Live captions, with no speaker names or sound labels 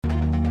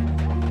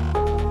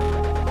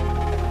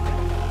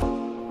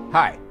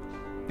Hi,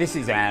 this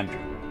is Andrew,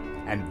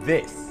 and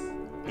this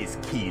is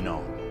Keen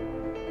On,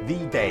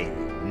 the daily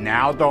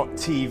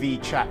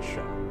now.tv chat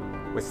show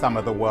with some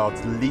of the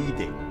world's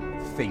leading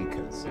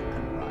thinkers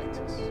and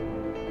writers.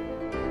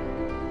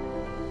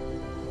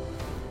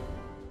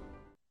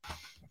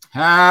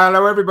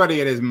 Hello,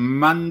 everybody. It is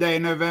Monday,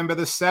 November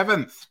the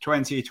 7th,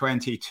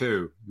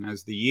 2022.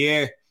 As the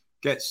year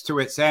gets to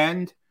its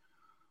end,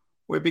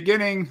 we're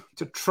beginning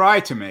to try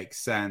to make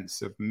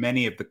sense of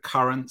many of the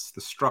currents,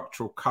 the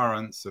structural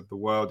currents of the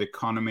world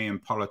economy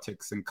and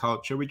politics and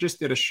culture. We just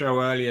did a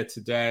show earlier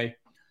today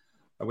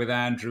with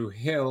Andrew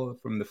Hill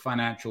from the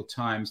Financial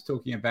Times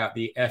talking about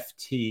the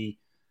FT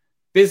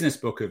Business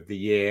Book of the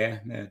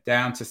Year,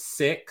 down to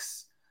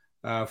 6,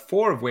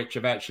 4 of which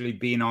have actually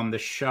been on the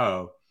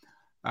show.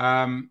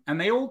 And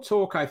they all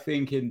talk, I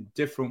think, in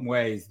different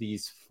ways,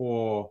 these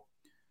 4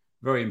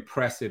 very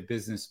impressive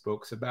business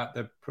books, about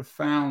the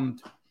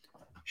profound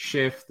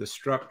shift, the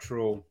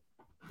structural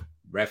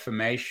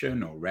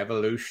reformation or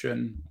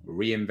revolution,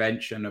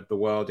 reinvention of the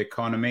world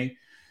economy.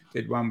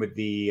 Did one with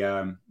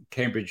the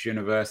Cambridge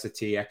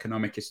University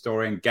economic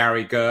historian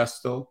Gary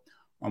Gerstle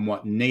on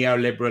what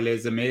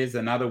neoliberalism is,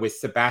 another with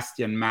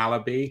Sebastian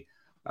Mallaby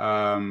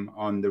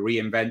on the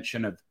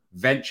reinvention of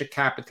venture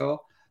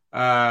capital,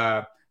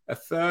 a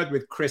third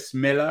with Chris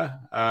Miller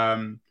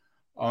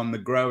on the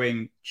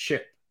growing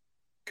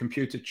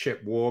computer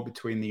chip war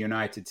between the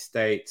United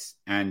States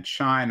and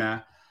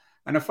China,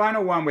 and a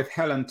final one with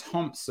Helen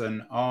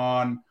Thompson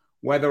on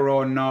whether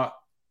or not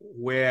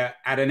we're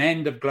at an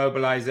end of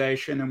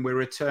globalization and we're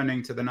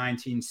returning to the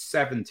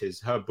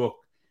 1970s. Her book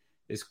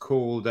is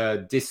called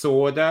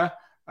Disorder,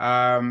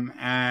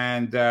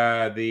 and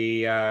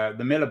the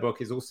Miller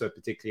book is also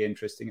particularly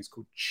interesting. It's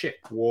called Chip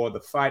War, the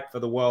fight for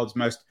the world's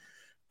most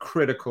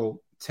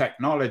critical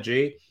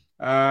technology.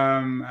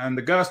 And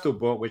the Gerstle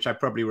book, which I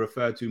probably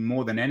refer to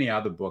more than any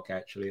other book,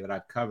 actually, that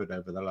I've covered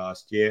over the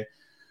last year,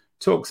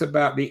 talks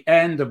about the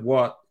end of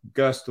what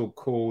Gerstle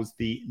calls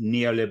the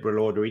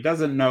neoliberal order. He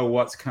doesn't know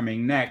what's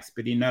coming next,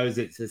 but he knows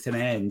it's an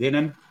end. In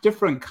a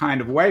different kind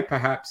of way,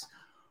 perhaps,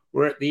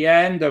 we're at the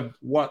end of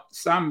what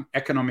some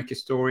economic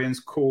historians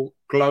call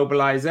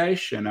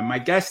globalization. And my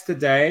guest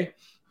today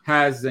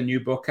has a new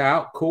book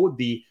out called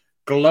The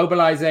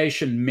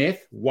Globalization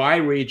Myth, Why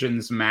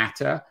Regions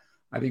Matter.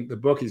 I think the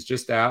book is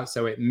just out,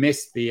 so it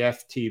missed the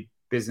FT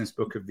Business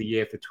Book of the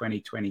Year for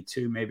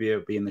 2022. Maybe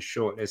it'll be in the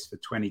shortlist for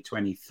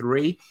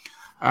 2023.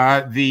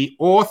 The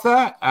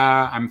author,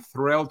 I'm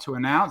thrilled to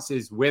announce,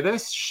 is with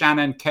us,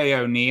 Shannon K.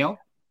 O'Neill.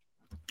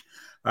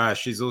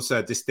 She's also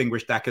a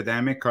distinguished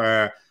academic,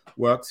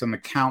 works on the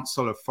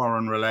Council of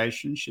Foreign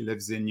Relations. She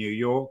lives in New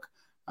York,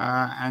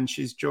 and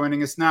she's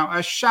joining us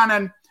now.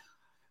 Shannon,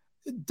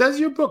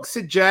 does your book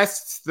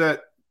suggest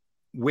that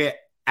we're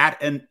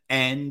at an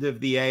end of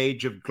the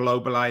age of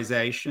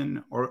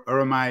globalization, or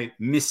am I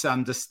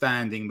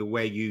misunderstanding the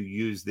way you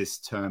use this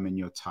term in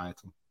your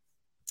title?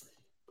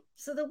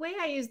 So the way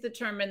I use the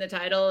term in the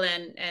title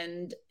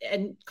and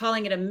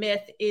calling it a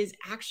myth is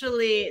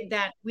actually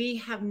that we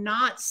have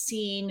not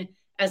seen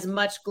as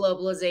much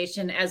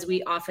globalization as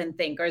we often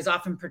think, or is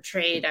often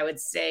portrayed, I would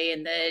say,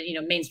 in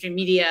the mainstream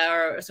media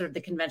or sort of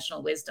the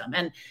conventional wisdom.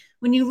 And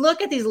when you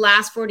look at these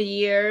last 40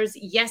 years,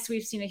 yes,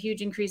 we've seen a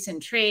huge increase in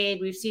trade.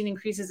 We've seen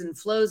increases in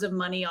flows of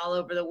money all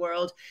over the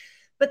world.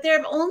 But there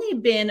have only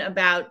been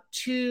about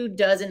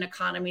 24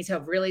 economies who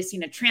have really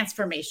seen a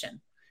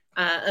transformation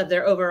of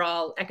their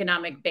overall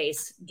economic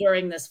base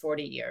during this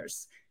 40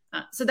 years.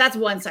 So that's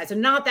one side. So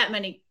not that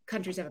many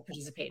countries have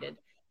participated.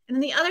 And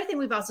then the other thing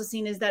we've also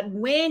seen is that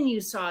when you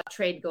saw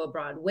trade go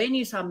abroad, when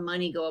you saw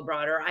money go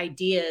abroad, or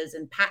ideas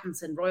and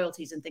patents and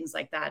royalties and things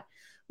like that,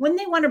 when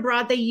they went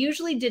abroad, they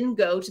usually didn't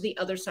go to the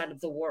other side of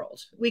the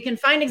world. We can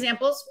find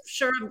examples,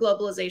 sure, of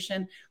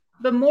globalization,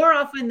 but more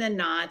often than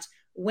not,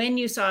 when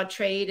you saw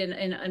trade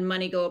and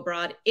money go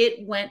abroad,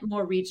 it went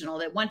more regional.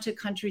 It went to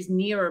countries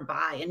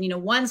nearby.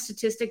 And, one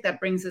statistic that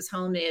brings this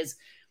home is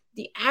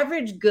the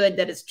average good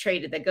that is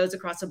traded that goes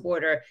across a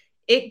border,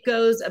 it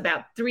goes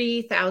about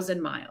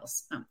 3,000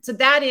 miles. So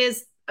that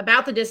is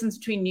about the distance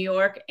between New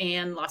York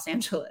and Los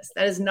Angeles.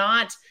 That is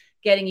not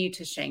getting you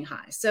to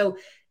Shanghai. So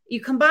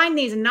you combine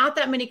these, and not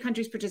that many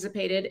countries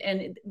participated.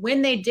 And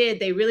when they did,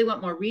 they really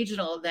went more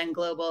regional than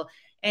global.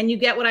 And you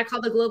get what I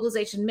call the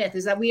globalization myth,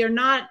 is that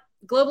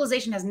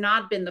globalization has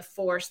not been the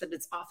force that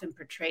it's often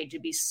portrayed to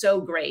be so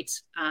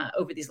great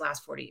over these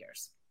last 40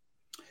 years.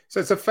 So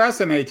it's a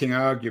fascinating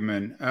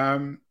argument.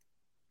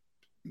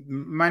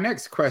 My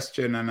next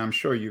question, and I'm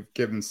sure you've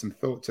given some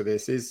thought to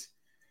this, is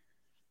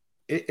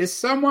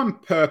someone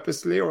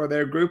purposely, or are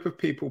there a group of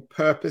people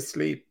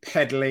purposely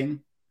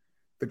peddling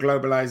the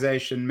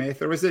globalization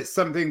myth, or is it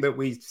something that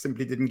we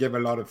simply didn't give a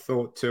lot of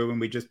thought to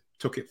and we just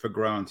took it for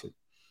granted?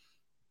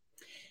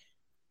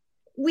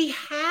 We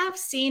have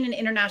seen an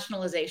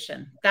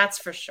internationalization, that's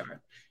for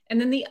sure. And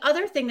then the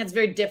other thing that's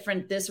very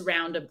different this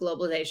round of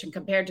globalization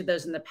compared to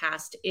those in the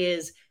past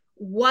is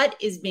what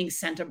is being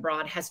sent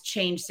abroad has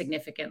changed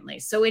significantly.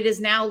 So it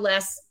is now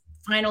less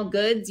final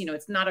goods.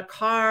 It's not a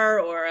car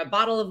or a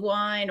bottle of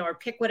wine or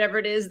pick whatever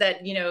it is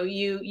that,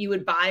 you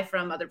would buy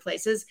from other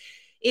places.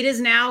 It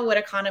is now what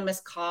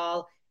economists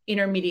call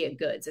intermediate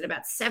goods. And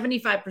about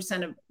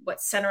 75% of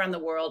what's sent around the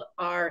world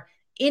are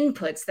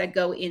inputs that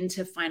go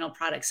into final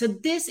products. So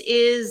this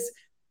is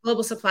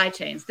global supply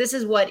chains. This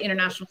is what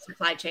international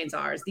supply chains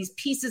are, is these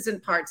pieces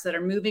and parts that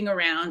are moving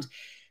around,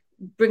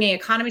 bringing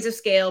economies of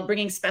scale,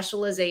 bringing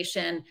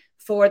specialization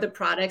for the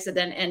products that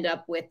then end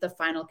up with the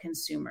final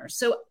consumer.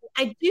 So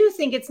I do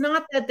think it's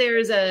not that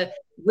there's a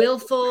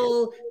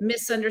willful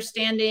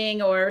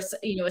misunderstanding or,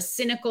 a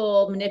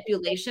cynical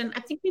manipulation. I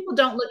think people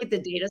don't look at the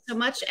data so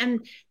much,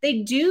 and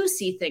they do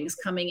see things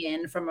coming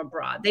in from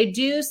abroad. They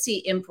do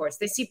see imports.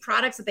 They see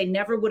products that they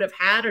never would have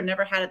had or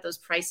never had at those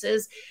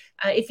prices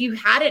if you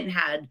hadn't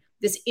had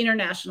this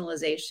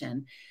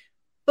internationalization.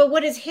 But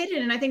what is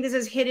hidden, and I think this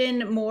is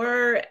hidden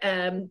more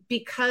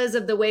because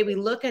of the way we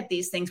look at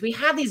these things. We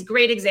have these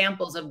great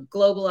examples of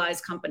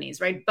globalized companies,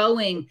 right?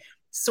 Boeing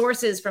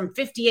sources from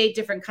 58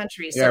 different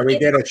countries. Yeah, so we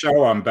did a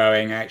show on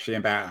Boeing actually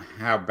about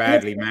how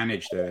badly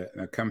managed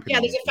a company. Yeah,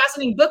 there's a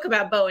fascinating book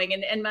about Boeing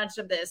and much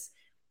of this.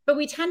 But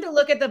we tend to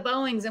look at the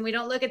Boeings and we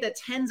don't look at the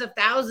tens of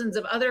thousands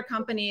of other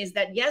companies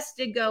that, yes,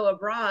 did go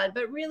abroad,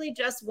 but really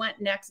just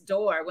went next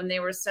door when they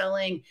were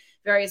selling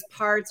various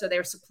parts, or they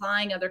were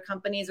supplying other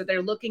companies, or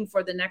they're looking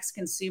for the next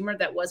consumer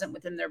that wasn't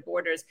within their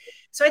borders.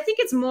 So I think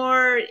it's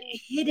more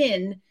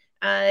hidden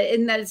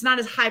in that it's not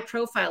as high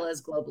profile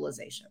as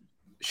globalization.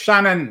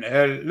 Shannon,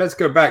 let's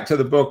go back to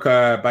the book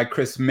by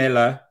Chris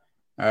Miller.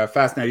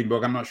 Fascinating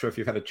book. I'm not sure if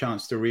you've had a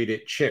chance to read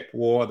it. Chip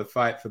War, The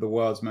Fight for the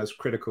World's Most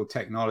Critical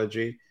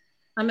Technology.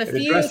 I'm a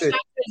few chapters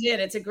in.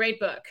 It's a great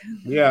book.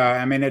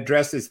 Yeah, I mean, it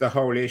addresses the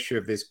whole issue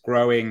of this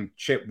growing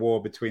chip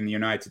war between the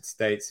United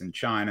States and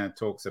China. It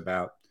talks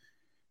about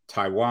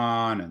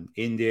Taiwan and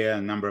India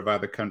and a number of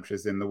other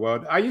countries in the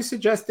world. Are you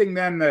suggesting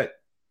then that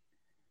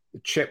the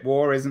chip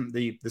war isn't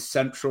the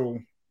central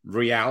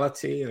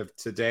reality of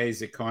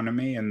today's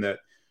economy, and that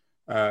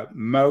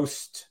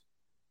most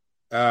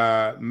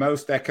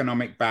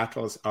economic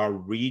battles are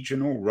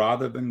regional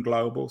rather than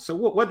global? So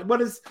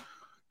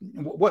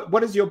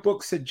what does your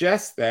book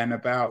suggest then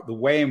about the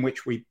way in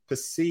which we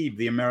perceive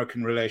the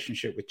American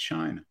relationship with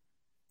China?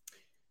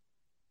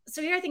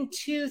 So here, I think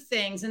two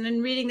things. And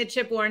then reading the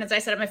Chip War, and as I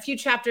said, I'm a few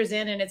chapters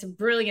in, and it's a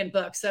brilliant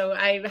book. So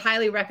I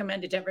highly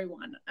recommend it to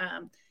everyone.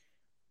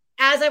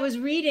 As I was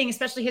reading,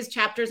 especially his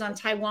chapters on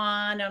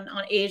Taiwan, on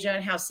Asia,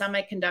 and how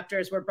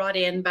semiconductors were brought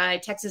in by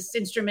Texas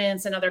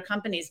Instruments and other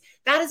companies,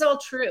 that is all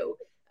true.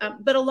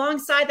 But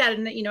alongside that,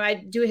 and I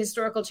do a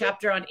historical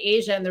chapter on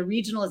Asia and the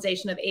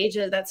regionalization of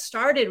Asia that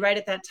started right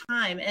at that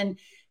time. And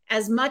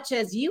as much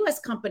as U.S.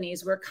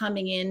 companies were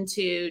coming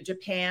into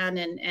Japan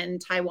and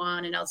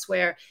Taiwan and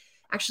elsewhere,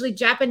 actually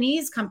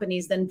Japanese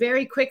companies then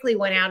very quickly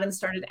went out and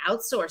started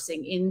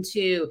outsourcing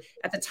into,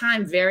 at the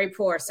time, very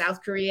poor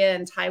South Korea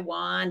and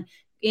Taiwan,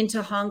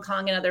 into Hong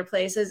Kong and other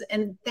places.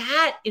 And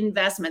that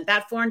investment,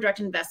 that foreign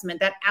direct investment,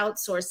 that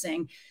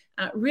outsourcing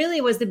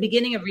really was the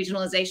beginning of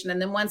regionalization.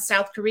 And then once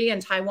South Korea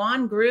and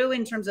Taiwan grew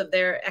in terms of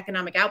their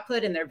economic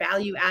output and their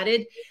value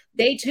added,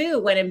 they too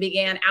went and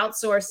began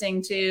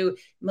outsourcing to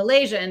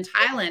Malaysia and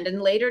Thailand,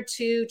 and later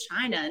to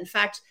China. In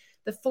fact,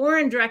 the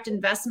foreign direct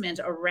investment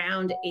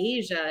around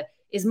Asia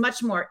is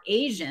much more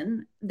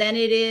Asian than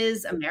it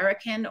is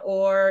American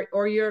or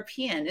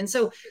European. And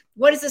so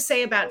what does this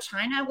say about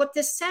China? What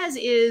this says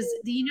is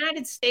the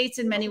United States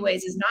in many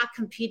ways is not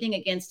competing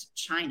against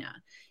China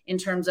in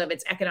terms of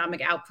its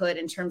economic output,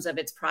 in terms of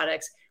its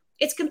products.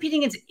 It's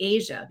competing against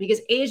Asia,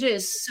 because Asia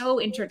is so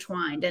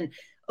intertwined. And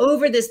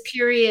over this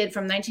period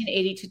from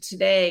 1980 to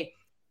today,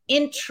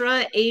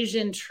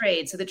 intra-Asian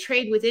trade, so the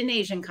trade within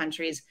Asian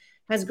countries,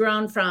 has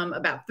grown from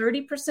about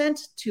 30%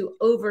 to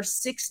over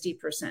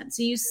 60%.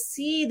 So you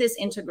see this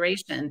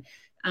integration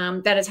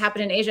that has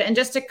happened in Asia. And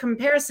just a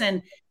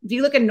comparison, if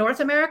you look at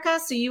North America,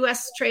 so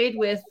US trade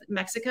with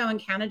Mexico and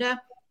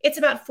Canada, it's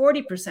about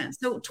 40%.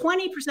 So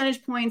 20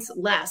 percentage points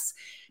less.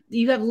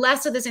 You have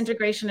less of this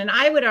integration. And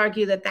I would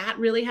argue that that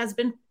really has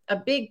been a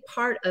big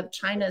part of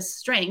China's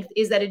strength,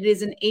 is that it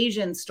is an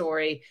Asian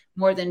story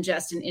more than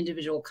just an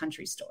individual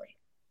country story.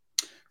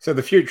 So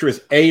the future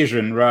is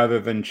Asian rather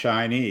than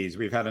Chinese.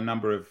 We've had a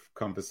number of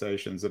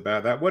conversations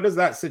about that. What does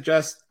that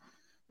suggest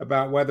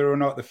about whether or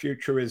not the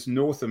future is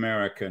North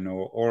American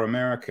or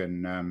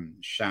American,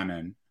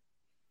 Shannon?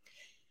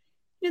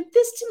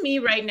 This to me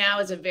right now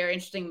is a very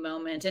interesting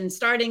moment. And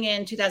starting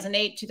in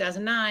 2008,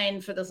 2009,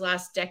 for this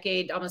last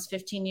decade, almost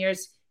 15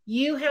 years,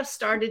 you have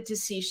started to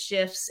see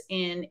shifts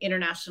in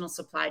international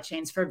supply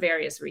chains for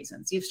various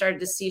reasons. You've started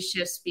to see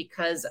shifts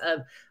because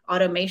of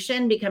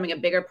automation becoming a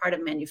bigger part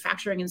of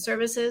manufacturing and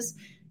services.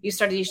 You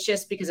started to see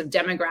shifts because of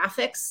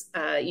demographics.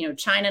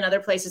 China and other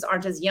places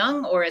aren't as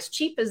young or as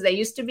cheap as they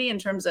used to be in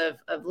terms of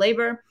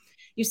labor.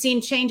 You've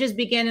seen changes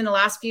begin in the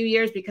last few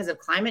years because of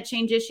climate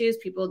change issues.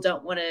 People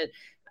don't want to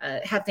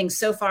have things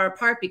so far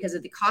apart because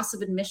of the cost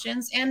of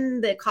emissions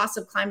and the cost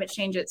of climate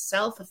change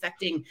itself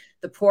affecting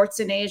the ports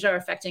in Asia or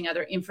affecting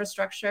other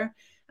infrastructure.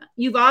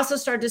 You've also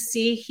started to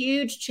see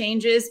huge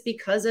changes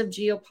because of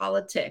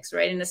geopolitics,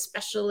 right? And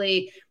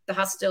especially the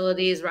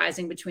hostilities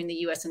rising between the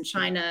U.S. and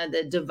China,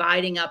 the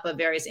dividing up of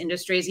various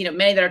industries,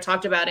 many that are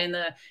talked about in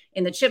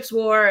the chips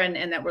war,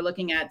 and that we're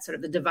looking at sort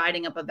of the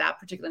dividing up of that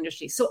particular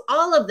industry. So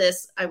all of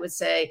this, I would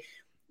say,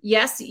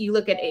 yes, you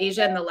look at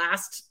Asia in the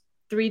last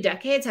 3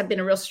 decades have been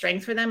a real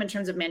strength for them in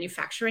terms of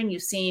manufacturing.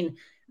 You've seen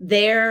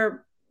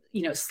their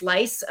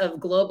slice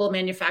of global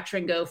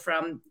manufacturing go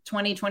from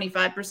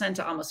 25%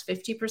 to almost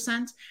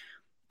 50%.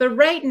 But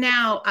right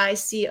now, I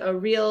see a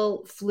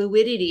real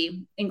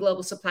fluidity in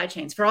global supply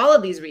chains for all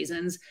of these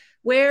reasons,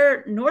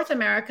 where North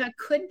America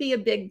could be a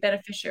big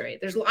beneficiary.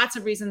 There's lots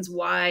of reasons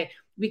why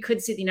we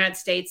could see the United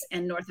States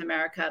and North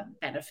America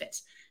benefit.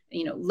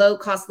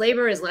 Low-cost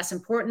labor is less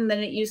important than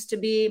it used to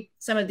be.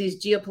 Some of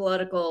these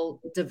geopolitical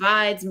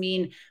divides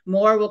mean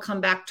more will come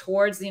back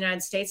towards the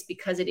United States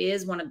because it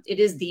is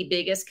the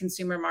biggest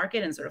consumer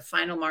market and sort of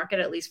final market,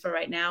 at least for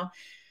right now.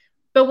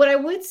 But what I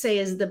would say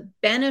is the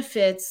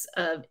benefits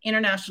of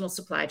international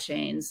supply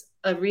chains,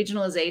 of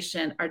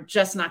regionalization, are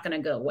just not going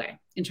to go away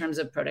in terms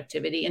of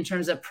productivity, in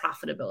terms of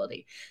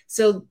profitability.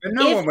 So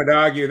no one would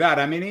argue that.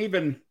 I mean,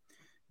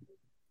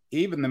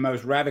 even the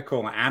most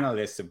radical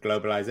analysts of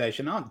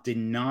globalization aren't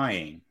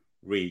denying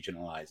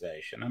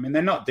regionalization. I mean,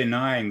 they're not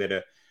denying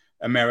that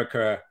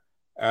America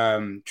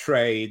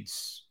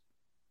trades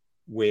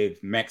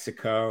with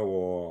Mexico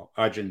or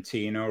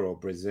Argentina or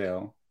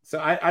Brazil. So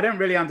I don't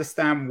really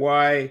understand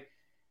why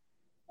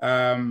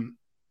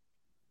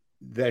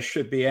there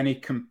should be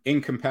any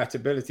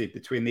incompatibility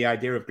between the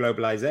idea of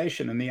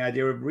globalization and the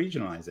idea of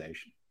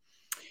regionalization.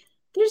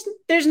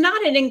 There's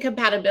not an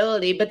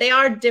incompatibility, but they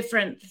are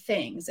different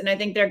things. And I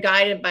think they're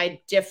guided by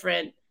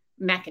different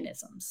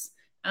mechanisms.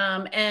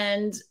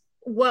 And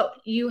what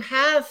you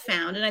have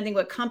found, and I think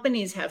what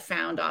companies have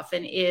found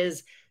often,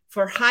 is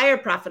for higher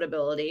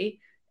profitability,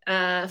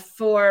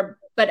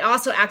 but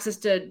also access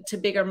to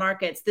bigger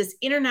markets, this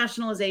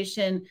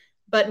internationalization,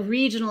 but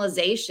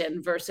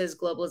regionalization versus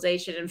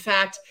globalization. In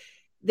fact,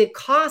 the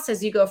costs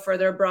as you go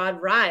further abroad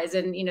rise.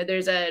 And,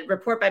 there's a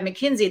report by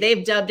McKinsey,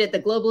 they've dubbed it the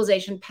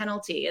globalization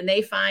penalty. And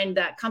they find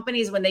that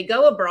companies, when they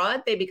go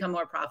abroad, they become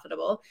more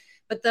profitable.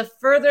 But the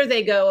further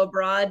they go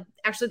abroad,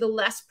 actually, the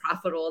less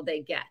profitable they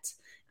get.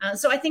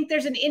 So I think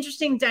there's an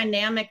interesting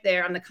dynamic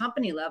there on the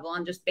company level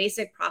on just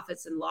basic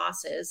profits and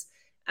losses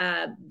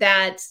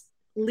that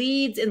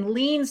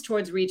leans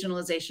towards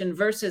regionalization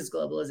versus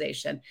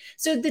globalization.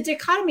 So the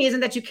dichotomy isn't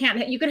that you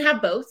can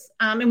have both,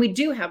 and we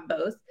do have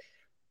both.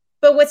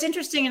 But what's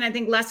interesting, and I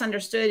think less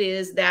understood,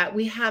 is that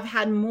we have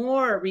had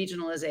more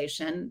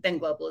regionalization than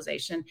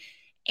globalization.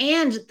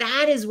 And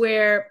that is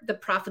where the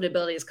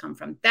profitability has come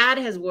from. That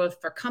has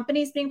worked for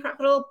companies being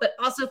profitable, but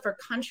also for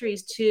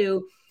countries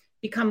to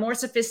become more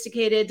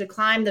sophisticated, to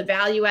climb the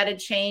value-added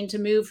chain, to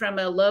move from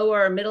a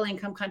lower or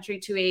middle-income country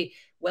to a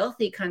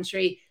wealthy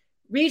country.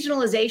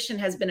 Regionalization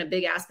has been a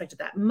big aspect of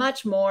that,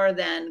 much more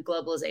than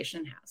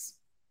globalization has.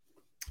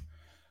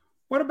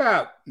 What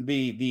about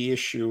the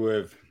issue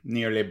of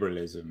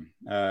neoliberalism?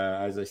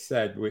 As I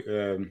said,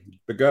 the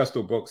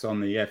Gerstle book's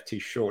on the FT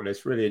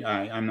shortlist. Really,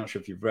 I'm not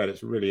sure if you've read it.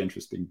 It's a really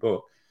interesting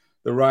book.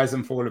 The Rise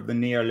and Fall of the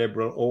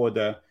Neoliberal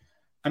Order.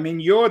 I mean,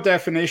 your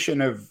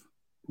definition of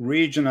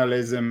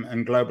regionalism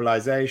and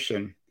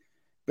globalization,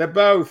 they're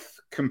both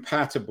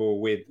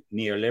compatible with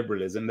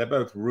neoliberalism. They're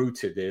both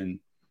rooted in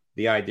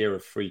the idea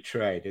of free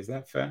trade. Is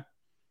that fair?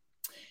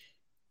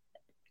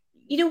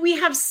 We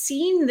have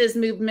seen this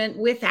movement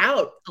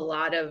without a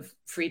lot of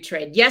free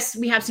trade. Yes,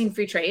 we have seen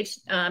free trade.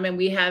 And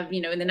we have,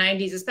 in the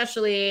 90s,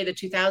 especially the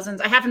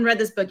 2000s. I haven't read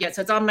this book yet,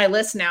 so it's on my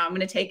list now. I'm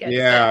going to take it.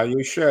 Yeah,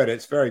 you should.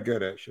 It's very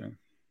good, actually.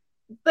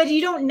 But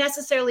you don't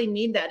necessarily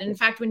need that. In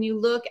fact, when you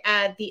look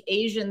at the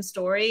Asian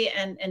story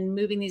and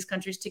moving these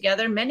countries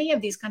together, many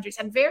of these countries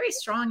had very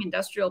strong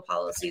industrial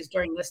policies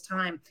during this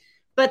time.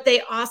 But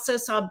they also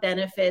saw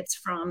benefits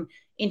from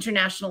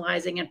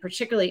internationalizing, and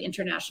particularly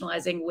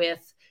internationalizing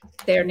with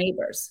their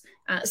neighbors.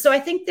 So I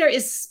think there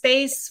is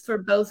space for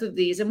both of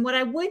these. And what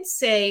I would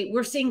say,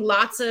 we're seeing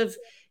lots of,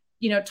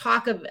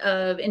 talk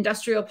of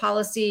industrial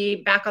policy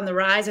back on the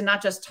rise, and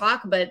not just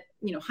talk, but,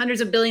 hundreds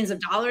of billions of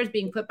dollars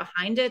being put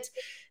behind it.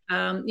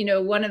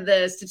 One of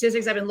the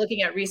statistics I've been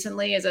looking at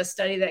recently is a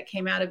study that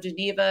came out of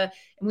Geneva,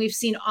 and we've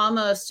seen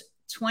almost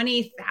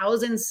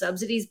 20,000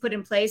 subsidies put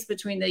in place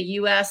between the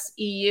US,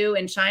 EU,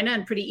 and China,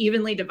 and pretty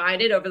evenly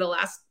divided over the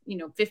last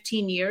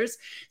 15 years.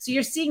 So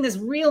you're seeing this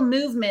real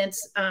movement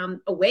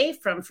away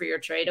from freer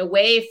trade,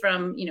 away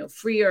from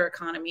freer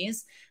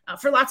economies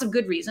for lots of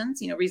good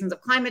reasons, reasons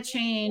of climate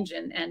change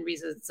and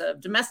reasons of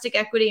domestic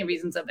equity and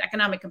reasons of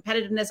economic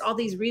competitiveness, all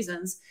these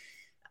reasons.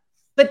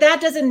 But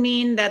that doesn't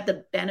mean that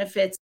the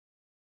benefits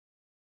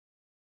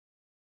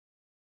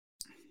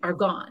are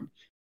gone.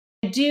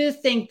 I do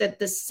think that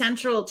the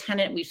central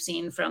tenet we've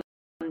seen from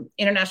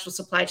international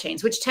supply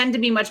chains, which tend to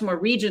be much more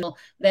regional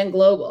than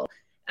global,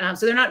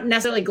 So they're not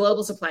necessarily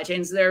global supply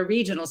chains, they're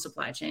regional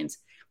supply chains,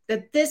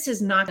 that this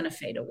is not going to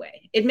fade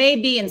away. It may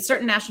be in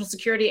certain national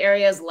security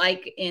areas,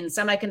 like in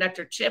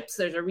semiconductor chips,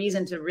 there's a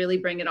reason to really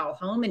bring it all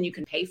home and you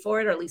can pay for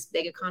it, or at least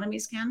big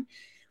economies can.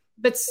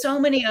 But so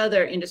many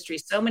other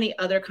industries, so many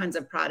other kinds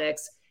of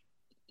products,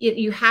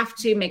 you have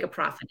to make a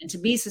profit. And to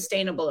be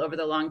sustainable over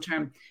the long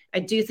term, I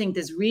do think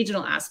this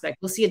regional aspect,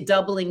 we'll see a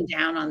doubling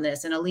down on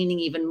this and a leaning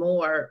even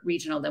more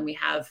regional than we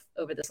have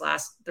over this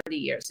last 30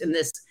 years in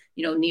this,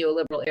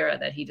 neoliberal era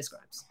that he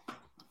describes.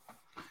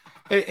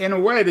 In a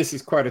way, this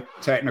is quite a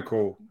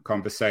technical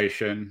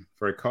conversation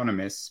for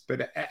economists,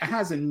 but it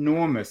has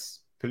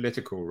enormous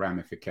political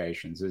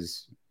ramifications,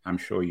 as I'm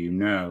sure you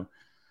know.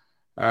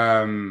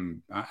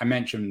 I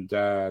mentioned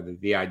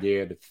the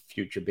idea of the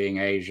future being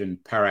Asian.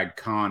 Parag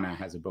Khanna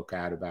has a book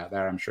out about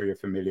that. I'm sure you're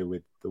familiar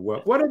with the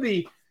work. What are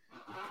the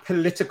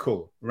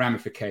political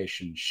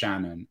ramifications,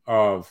 Shannon,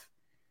 of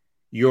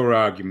your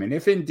argument?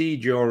 If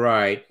indeed you're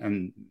right,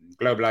 and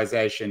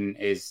globalization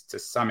is to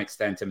some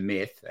extent a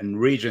myth, and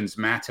regions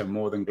matter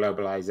more than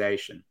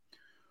globalization,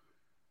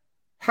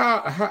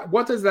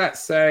 what does that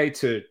say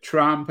to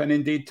Trump and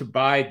indeed to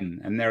Biden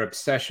and their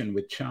obsession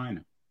with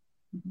China?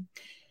 Mm-hmm.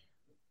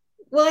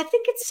 Well, I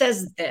think it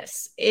says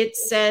this. It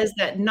says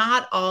that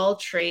not all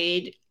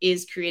trade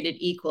is created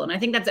equal. And I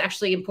think that's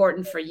actually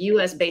important for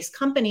US-based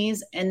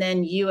companies and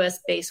then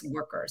US-based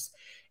workers.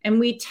 And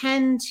we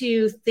tend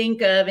to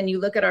think of, and you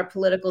look at our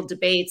political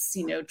debates,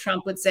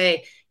 Trump would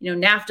say,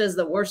 NAFTA is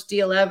the worst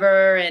deal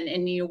ever,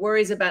 and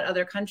worries about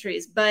other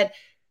countries. But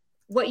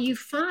what you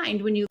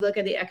find when you look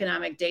at the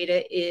economic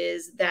data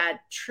is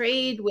that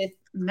trade with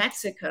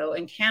Mexico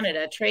and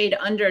Canada, trade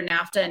under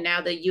NAFTA and now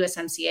the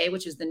USMCA,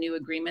 which is the new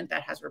agreement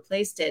that has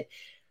replaced it,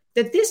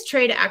 that this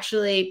trade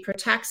actually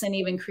protects and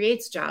even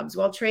creates jobs,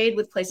 while trade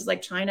with places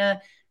like China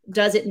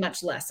does it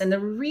much less. And the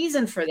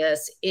reason for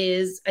this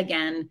is,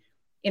 again,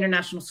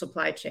 international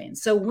supply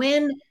chains. So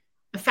when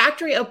a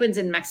factory opens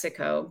in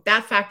Mexico,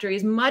 that factory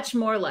is much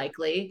more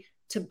likely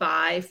to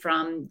buy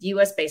from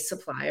US-based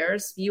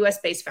suppliers,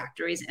 US-based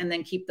factories, and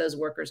then keep those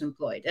workers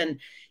employed. And,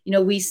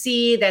 we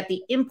see that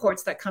the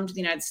imports that come to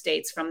the United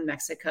States from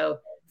Mexico,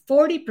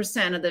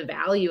 40% of the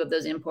value of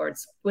those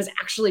imports was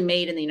actually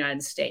made in the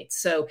United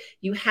States. So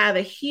you have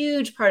a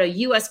huge part, a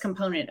US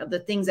component of the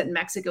things that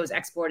Mexico is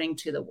exporting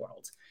to the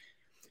world.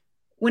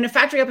 When a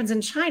factory opens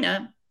in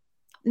China,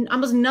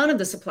 almost none of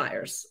the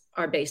suppliers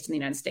are based in the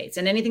United States.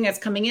 And anything that's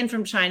coming in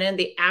from China,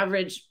 the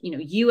average,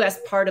 US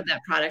part of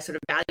that product, sort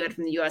of value added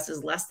from the US,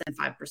 is less than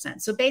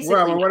 5%. So basically,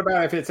 well, what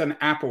about if it's an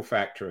Apple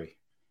factory?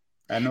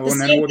 And then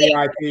all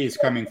the IP is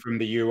coming from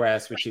the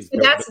US, which is...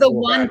 That's the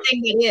one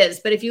thing that is.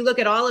 But if you look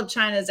at all of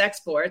China's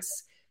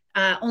exports,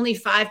 only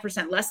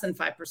 5%, less than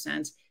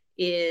 5%,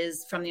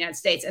 is from the United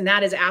States. And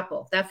that is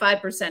Apple. That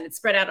 5%, it's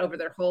spread out over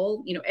their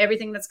whole,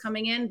 everything that's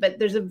coming in, but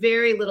there's a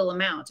very little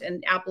amount.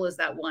 And Apple is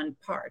that one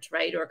part,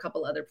 right? Or a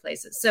couple other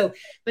places. So,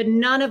 but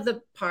none of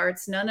the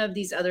parts, none of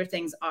these other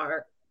things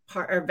are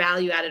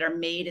value added, are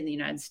made in the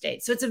United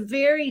States. So it's a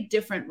very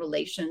different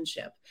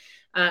relationship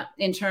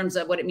in terms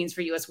of what it means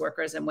for US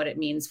workers and what it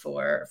means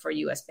for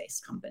US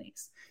based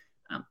companies.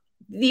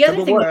 The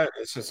other thing.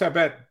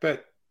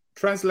 But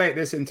translate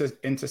this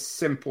into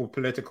simple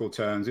political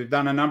terms. We've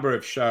done a number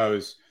of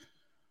shows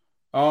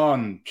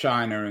on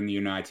China and the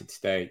United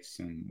States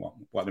and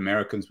what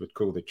Americans would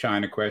call the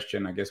China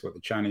question, I guess what the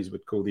Chinese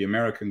would call the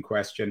American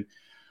question.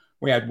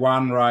 We had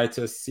one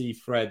writer, C.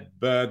 Fred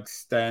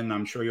Bergsten,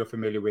 I'm sure you're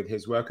familiar with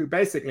his work, who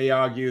basically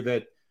argued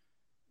that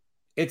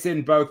it's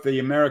in both the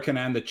American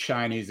and the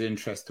Chinese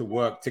interest to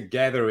work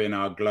together in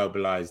our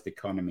globalized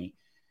economy.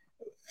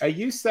 Are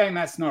you saying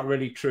that's not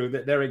really true,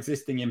 that they're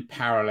existing in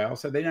parallel,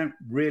 so they don't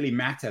really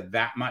matter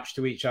that much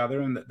to each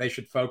other, and that they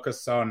should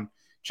focus on,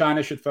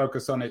 China should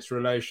focus on its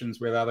relations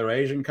with other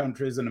Asian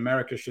countries, and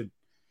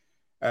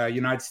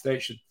United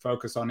States should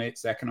focus on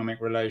its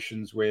economic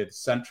relations with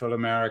Central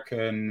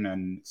American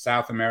and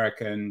South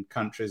American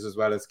countries, as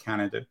well as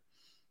Canada?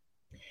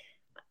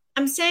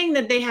 I'm saying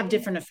that they have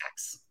different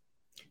effects.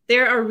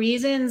 There are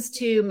reasons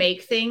to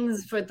make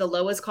things for the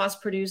lowest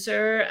cost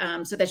producer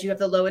so that you have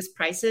the lowest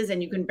prices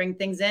and you can bring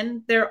things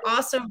in. There are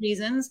also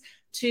reasons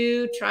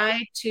to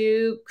try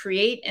to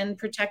create and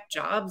protect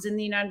jobs in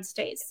the United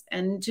States.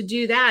 And to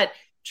do that,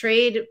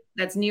 trade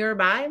that's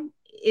nearby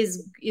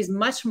is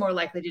much more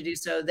likely to do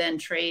so than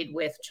trade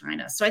with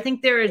China. So I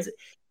think there is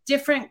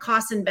different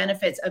costs and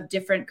benefits of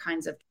different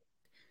kinds of.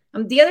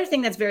 The other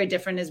thing that's very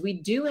different is we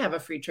do have a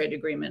free trade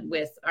agreement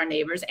with our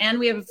neighbors, and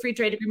we have free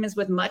trade agreements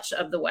with much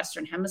of the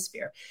Western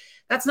Hemisphere.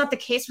 That's not the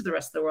case with the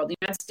rest of the world. The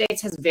United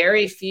States has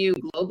very few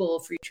global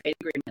free trade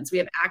agreements. We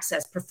have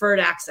preferred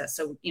access.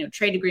 So,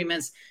 trade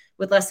agreements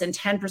with less than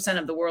 10%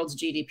 of the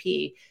world's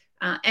GDP.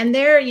 And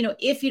there,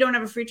 if you don't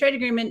have a free trade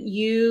agreement,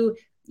 you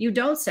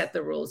don't set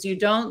the rules. You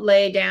don't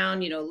lay down,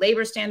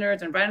 labor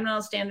standards,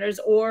 environmental standards,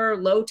 or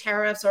low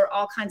tariffs, or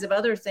all kinds of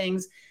other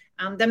things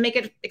that make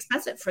it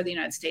expensive for the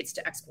United States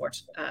to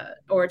export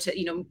or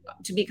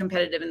to be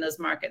competitive in those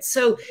markets.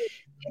 So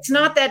it's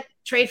not that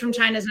trade from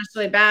China is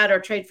necessarily bad, or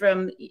trade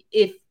from,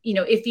 if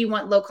you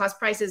want low cost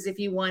prices, if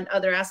you want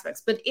other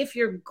aspects. But if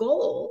your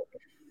goal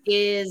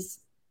is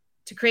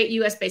to create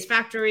US based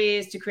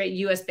factories, to create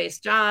US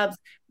based jobs,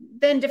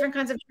 then different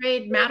kinds of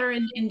trade matter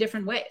in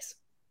different ways.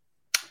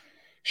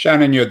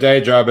 Shannon, your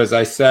day job, as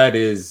I said,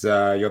 is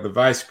you're the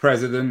Vice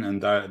President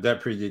and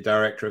Deputy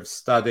Director of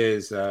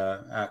Studies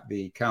at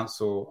the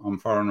Council on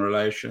Foreign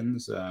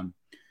Relations,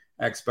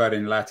 expert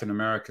in Latin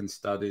American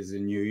studies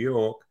in New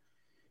York.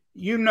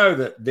 You know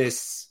that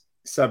this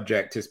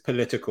subject is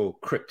political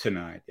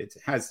kryptonite. It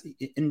has,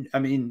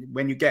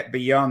 when you get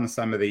beyond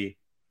some of the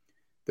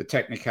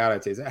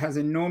technicalities, it has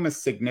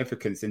enormous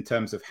significance in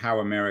terms of how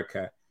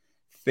America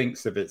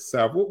thinks of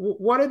itself.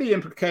 What are the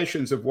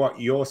implications of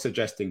what you're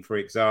suggesting, for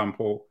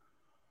example,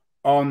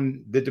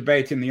 on the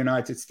debate in the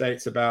United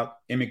States about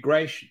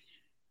immigration?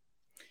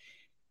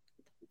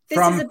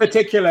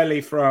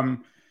 Particularly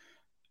from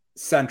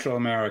Central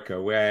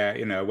America,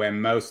 where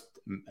most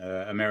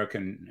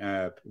American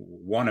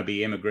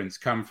wannabe immigrants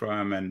come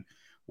from, and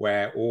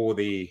where all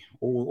the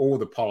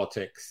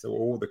politics,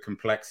 all the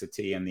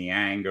complexity and the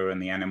anger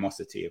and the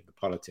animosity of the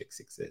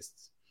politics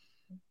exists.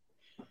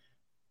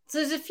 So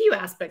there's a few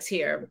aspects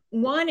here.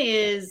 One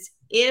is,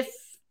 if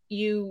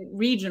you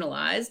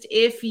regionalized,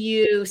 if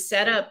you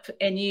set up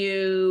and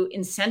you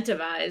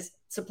incentivize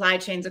supply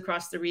chains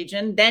across the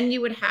region, then you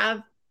would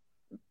have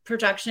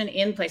production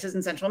in places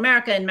in Central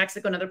America and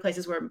Mexico and other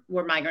places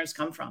where migrants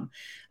come from.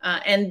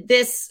 And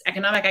this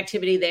economic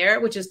activity there,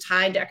 which is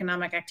tied to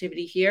economic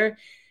activity here,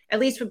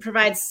 at least would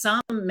provide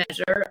some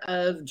measure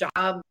of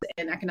jobs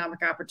and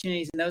economic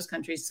opportunities in those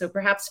countries. So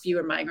perhaps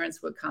fewer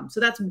migrants would come. So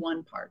that's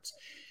one part.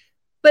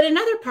 But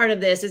another part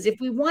of this is, if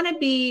we want to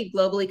be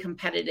globally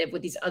competitive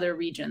with these other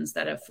regions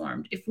that have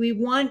formed, if we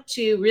want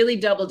to really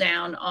double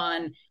down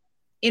on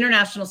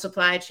international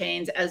supply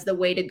chains as the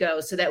way to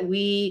go, so that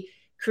we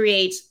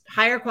create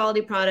higher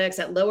quality products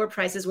at lower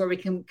prices where we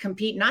can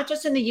compete not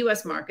just in the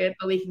US market,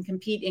 but we can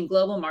compete in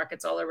global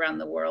markets all around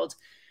the world,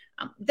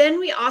 then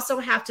we also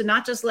have to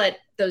not just let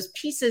those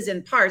pieces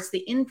and parts,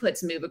 the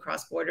inputs, move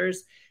across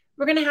borders.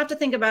 We're going to have to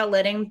think about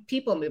letting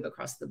people move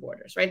across the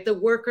borders, right? The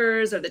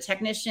workers or the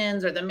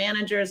technicians or the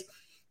managers.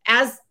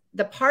 As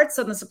the parts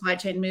on the supply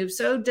chain move,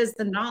 so does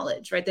the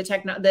knowledge, right?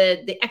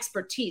 The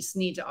expertise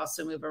need to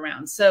also move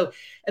around. So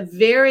a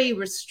very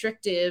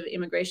restrictive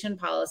immigration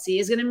policy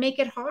is going to make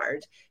it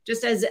hard,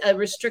 just as a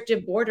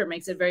restrictive border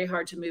makes it very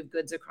hard to move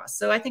goods across.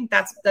 So I think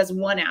that's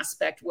one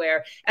aspect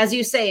where, as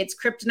you say, it's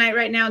kryptonite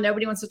right now.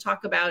 Nobody wants to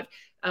talk about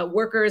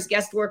workers,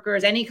 guest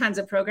workers, any kinds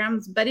of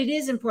programs, but it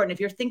is important. If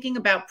you're thinking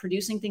about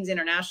producing things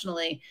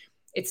internationally,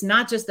 it's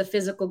not just the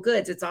physical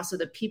goods, it's also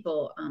the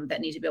people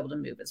that need to be able to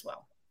move as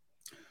well.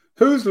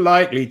 Who's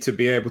likely to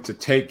be able to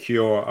take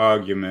your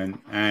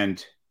argument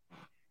and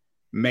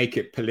make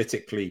it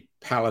politically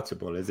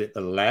palatable? Is it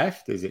the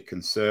left? Is it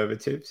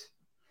conservatives?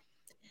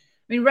 I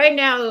mean, right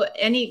now,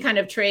 any kind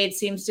of trade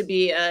seems to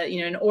be,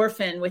 an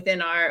orphan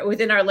within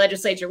our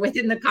legislature,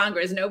 within the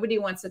Congress. Nobody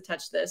wants to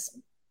touch this.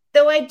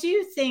 Though I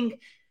do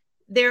think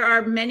there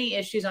are many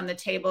issues on the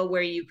table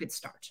where you could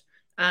start.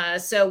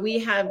 So we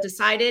have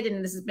decided,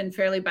 and this has been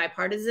fairly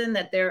bipartisan,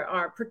 that there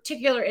are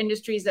particular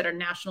industries that are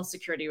national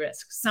security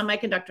risks.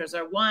 Semiconductors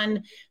are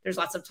one. There's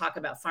lots of talk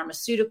about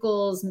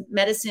pharmaceuticals,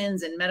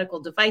 medicines, and medical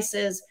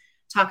devices,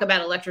 talk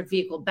about electric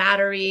vehicle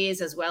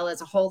batteries, as well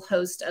as a whole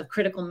host of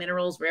critical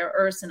minerals, rare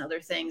earths, and other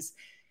things.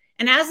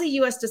 And as the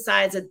U.S.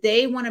 decides that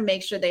they want to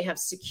make sure they have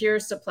secure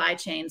supply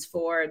chains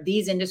for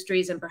these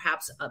industries and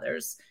perhaps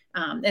others,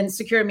 and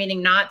secure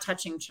meaning not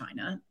touching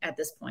China at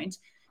this point,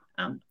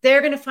 they're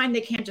going to find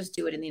they can't just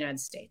do it in the United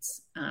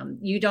States.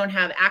 You don't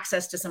have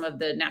access to some of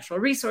the natural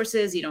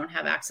resources. You don't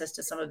have access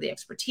to some of the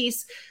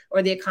expertise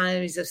or the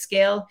economies of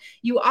scale.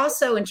 You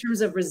also, in terms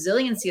of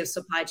resiliency of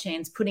supply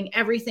chains, putting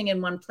everything in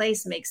one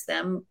place makes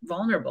them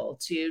vulnerable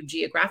to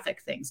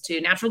geographic things, to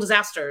natural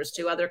disasters,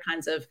 to other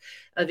kinds of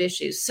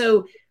issues.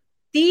 So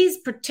these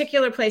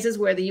particular places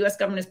where the US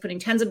government is putting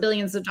tens of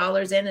billions of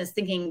dollars in, is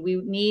thinking we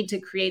need to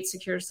create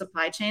secure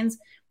supply chains.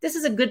 This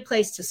is a good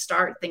place to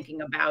start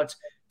thinking about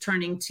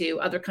turning to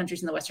other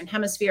countries in the Western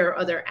Hemisphere or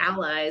other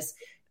allies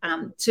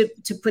to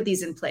put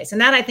these in place.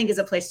 And that, I think, is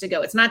a place to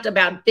go. It's not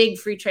about big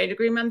free trade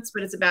agreements,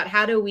 but it's about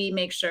how do we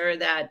make sure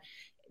that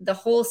the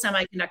whole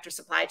semiconductor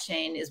supply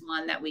chain is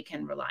one that we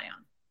can rely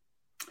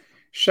on.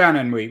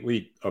 Shannon,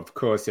 we of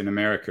course, in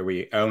America,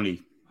 we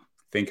only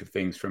think of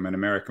things from an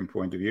American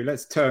point of view.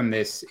 Let's turn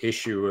this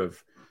issue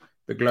of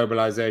the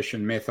globalization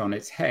myth on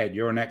its head.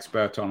 You're an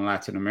expert on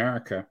Latin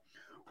America.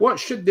 What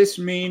should this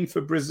mean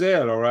for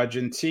Brazil or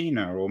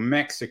Argentina or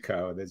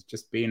Mexico? There's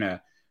just been an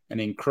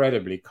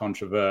incredibly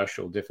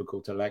controversial,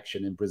 difficult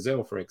election in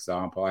Brazil, for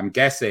example. I'm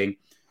guessing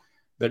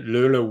that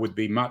Lula would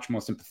be much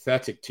more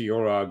sympathetic to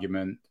your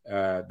argument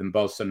than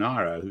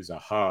Bolsonaro, who's a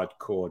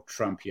hardcore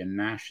Trumpian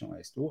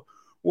nationalist.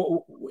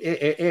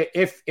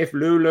 If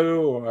Lula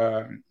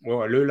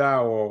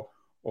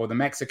or the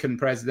Mexican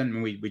president,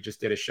 and we just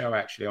did a show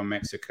actually on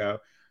Mexico,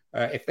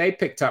 if they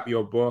picked up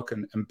your book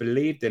and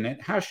believed in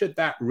it, how should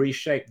that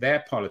reshape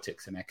their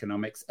politics and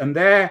economics and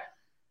their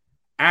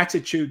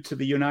attitude to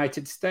the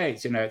United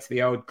States? You know, it's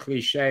the old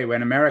cliche,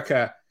 when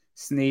America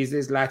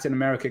sneezes, Latin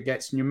America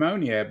gets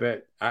pneumonia.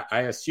 But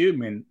I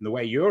assume, in the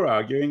way you're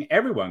arguing,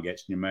 everyone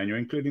gets pneumonia,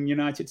 including the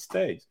United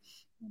States.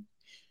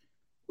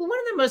 Well, one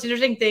of the most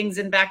interesting things,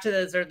 and back to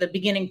the sort of the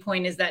beginning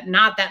point, is that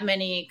not that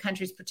many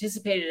countries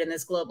participated in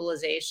this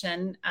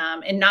globalization,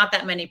 and not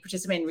that many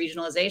participate in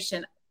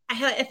regionalization.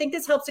 I think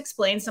this helps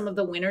explain some of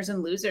the winners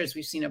and losers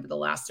we've seen over the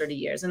last 30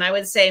 years. And I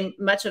would say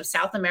much of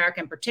South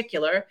America in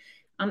particular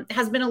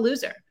has been a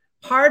loser.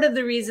 Part of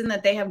the reason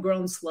that they have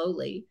grown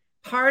slowly,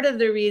 part of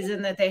the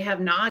reason that they have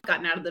not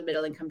gotten out of the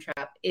middle income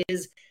trap,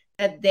 is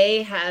that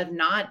they have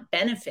not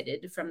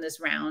benefited from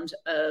this round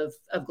of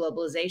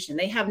globalization.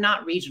 They have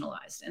not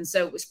regionalized. And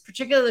so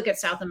particularly look at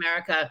South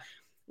America,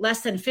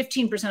 less than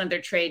 15% of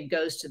their trade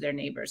goes to their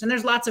neighbors. And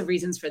there's lots of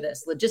reasons for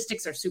this.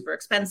 Logistics are super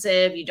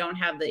expensive. You don't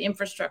have the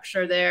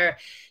infrastructure there.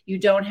 You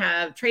don't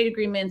have trade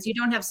agreements. You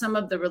don't have some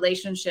of the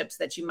relationships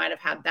that you might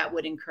have had that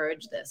would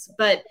encourage this.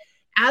 But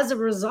as a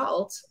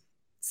result,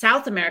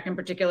 South America in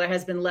particular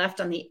has been left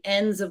on the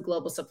ends of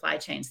global supply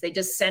chains. They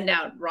just send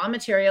out raw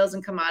materials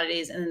and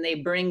commodities, and then they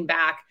bring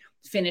back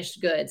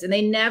finished goods. And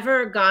they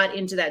never got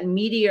into that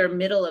meatier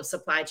middle of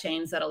supply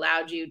chains that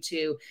allowed you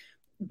to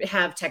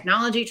have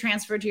technology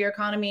transferred to your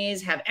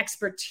economies, have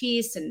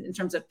expertise in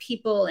terms of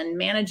people and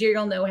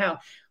managerial know-how.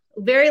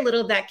 Very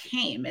little of that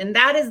came. And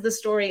that is the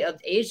story of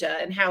Asia,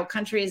 and how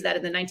countries that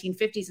in the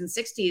 1950s and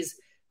 60s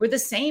were the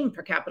same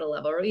per capita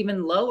level or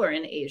even lower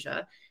in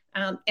Asia,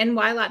 and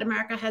why Latin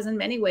America has in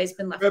many ways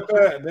been left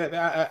behind.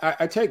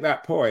 I take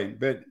that point,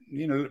 but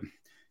you know,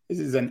 this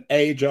is an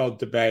age-old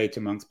debate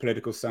amongst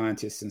political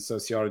scientists and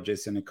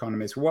sociologists and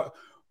economists.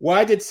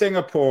 Why did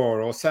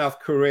Singapore or South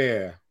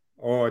Korea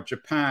or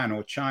Japan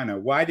or China,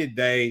 why did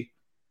they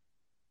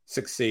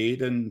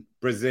succeed, and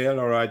Brazil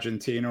or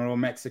Argentina or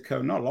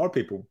Mexico not? A lot of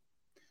people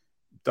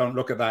don't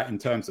look at that in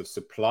terms of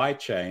supply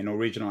chain or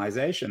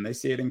regionalization. They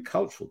see it in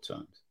cultural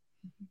terms.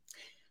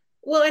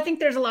 Well, I think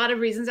there's a lot of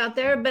reasons out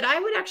there, but I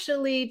would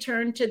actually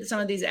turn to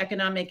some of these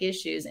economic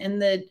issues and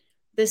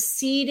the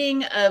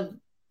seeding of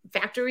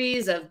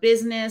factories, of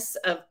business,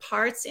 of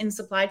parts in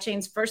supply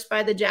chains, first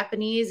by the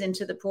Japanese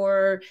into the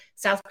poor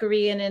South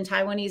Korean and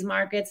Taiwanese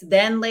markets,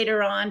 then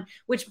later on,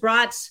 which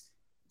brought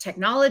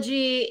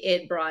technology,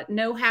 it brought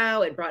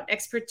know-how, it brought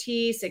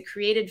expertise, it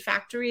created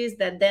factories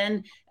that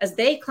then, as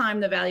they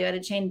climbed the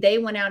value-added chain, they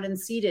went out and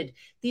seeded.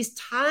 These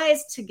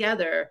ties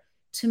together,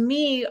 to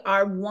me,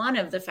 are one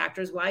of the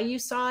factors why you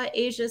saw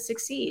Asia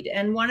succeed.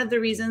 And one of the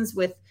reasons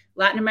with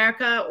Latin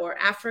America or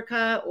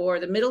Africa or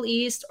the Middle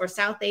East or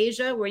South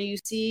Asia, where you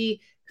see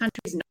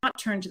countries not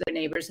turn to their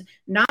neighbors,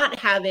 not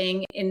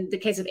having, in the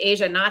case of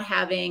Asia, not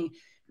having,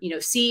 you know,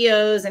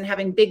 CEOs and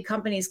having big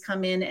companies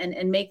come in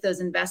and make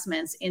those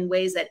investments in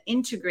ways that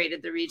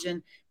integrated the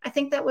region. I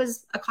think that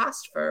was a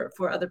cost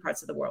for other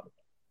parts of the world.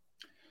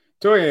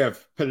 Talking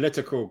of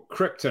political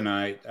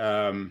kryptonite,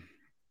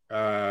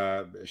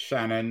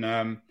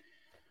 Shannon,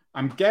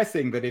 I'm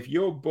guessing that if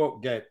your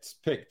book gets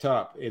picked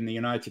up in the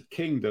United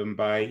Kingdom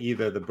by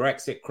either the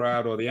Brexit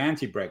crowd or the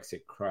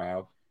anti-Brexit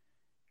crowd,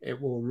 it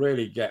will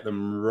really get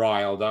them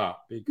riled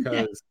up,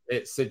 because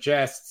it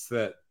suggests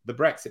that the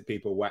Brexit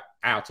people were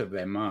out of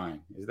their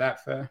mind. Is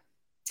that fair?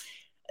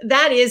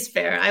 That is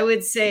fair. I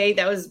would say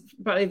that was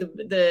probably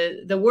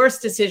the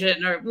worst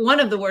decision, or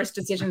one of the worst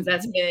decisions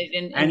that's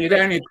made. And you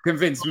don't need to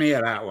convince me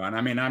of that one.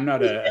 I mean, I'm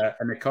not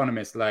an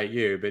economist like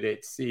you, but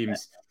it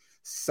seems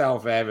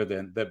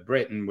self-evident that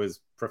Britain was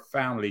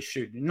profoundly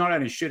not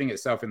only shooting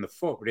itself in the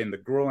foot, but in the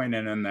groin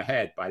and in the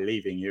head by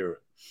leaving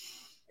Europe.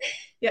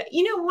 Yeah,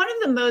 you know, one of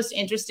the most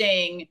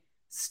interesting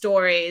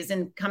stories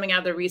and coming out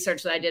of the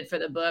research that I did for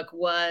the book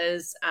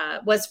was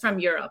from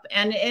Europe.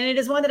 And it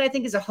is one that I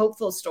think is a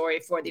hopeful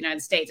story for the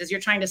United States as you're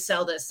trying to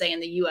sell this, say,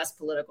 in the US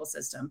political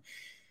system.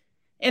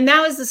 And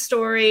that was the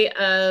story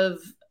of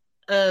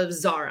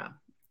Zara.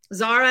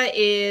 Zara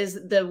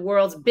is the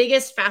world's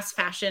biggest fast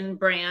fashion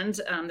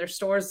brand. There's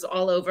stores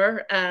all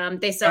over.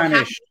 They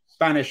sell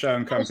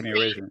Spanish-owned company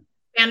originally.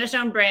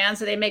 Spanish-owned brand.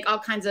 So they make all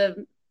kinds of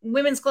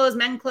women's clothes,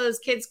 men's clothes,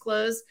 kids'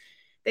 clothes.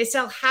 They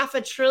sell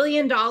 $500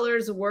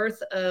 billion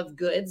worth of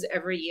goods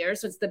every year.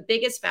 So it's the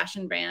biggest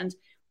fashion brand.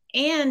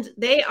 And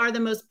they are the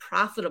most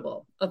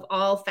profitable of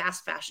all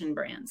fast fashion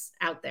brands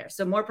out there.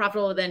 So more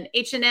profitable than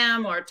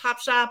H&M or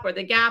Topshop or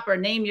The Gap, or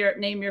name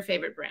your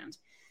favorite brand.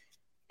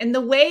 And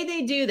the way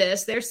they do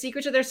this, their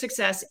secret to their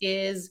success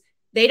is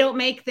they don't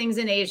make things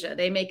in Asia.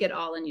 They make it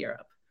all in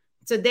Europe.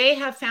 So they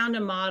have found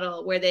a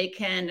model where they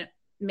can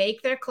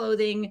make their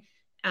clothing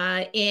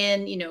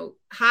in, you know,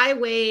 high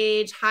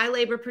wage, high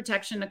labor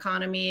protection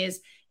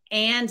economies,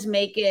 and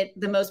make it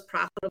the most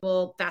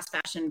profitable fast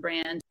fashion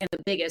brand and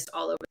the biggest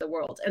all over the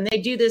world. And they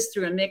do this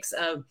through a mix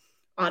of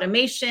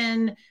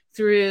automation,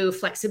 through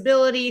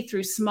flexibility,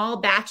 through small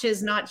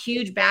batches, not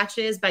huge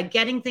batches, by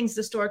getting things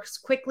to stores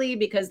quickly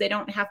because they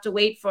don't have to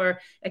wait for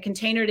a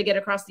container to get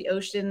across the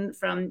ocean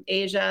from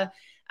Asia.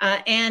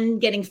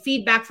 and getting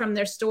feedback from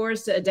their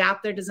stores to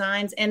adapt their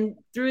designs. And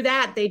through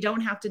that, they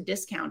don't have to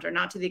discount, or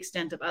not to the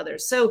extent of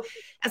others. So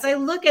as I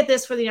look at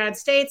this for the United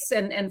States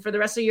and for the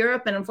rest of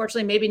Europe, and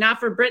unfortunately, maybe not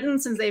for Britain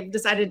since they've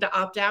decided to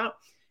opt out,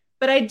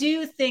 but I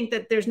do think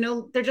that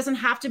there doesn't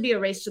have to be a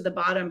race to the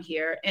bottom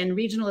here. And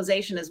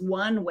regionalization is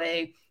one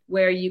way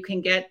where you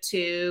can get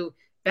to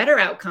better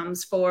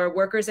outcomes for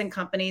workers and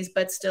companies,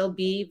 but still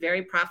be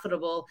very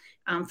profitable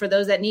for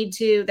those that need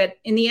to, that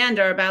in the end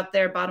are about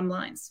their bottom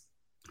lines.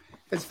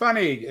 It's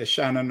funny,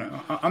 Shannon,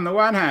 on the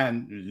one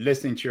hand,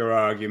 listening to your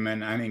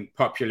argument, I think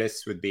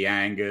populists would be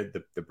angered,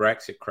 the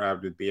Brexit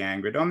crowd would be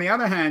angered. On the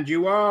other hand,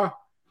 you are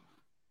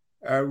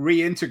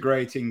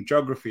reintegrating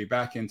geography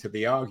back into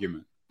the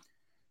argument.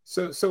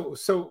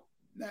 So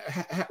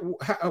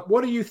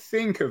what do you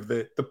think of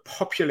the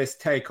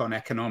populist take on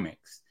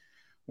economics?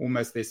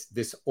 Almost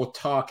this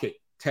autarkic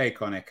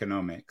take on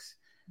economics.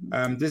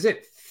 Does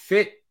it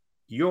fit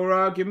your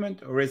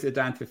argument, or is it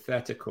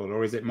antithetical,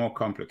 or is it more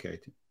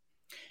complicated?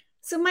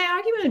 So my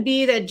argument would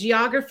be that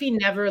geography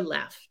never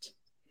left.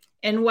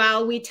 And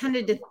while we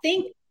tended to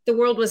think the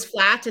world was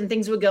flat and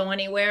things would go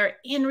anywhere,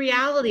 in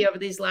reality, over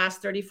these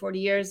last 30, 40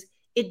 years,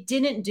 it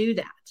didn't do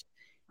that.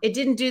 It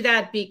didn't do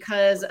that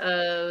because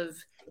of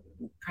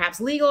perhaps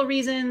legal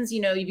reasons.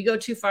 You know, if you go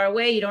too far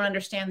away, you don't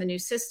understand the new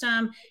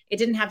system. It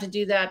didn't have to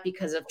do that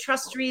because of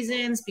trust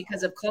reasons,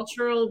 because of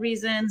cultural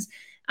reasons.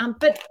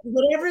 But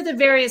whatever the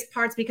various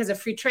parts, because of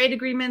free trade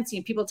agreements,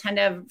 people tend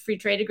to have free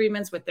trade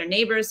agreements with their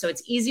neighbors, so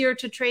it's easier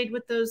to trade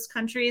with those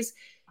countries.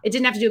 It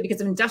didn't have to do it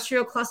because of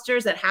industrial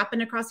clusters that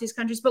happen across these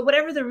countries. But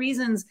whatever the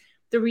reasons,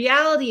 the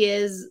reality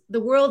is the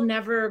world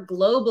never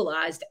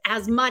globalized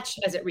as much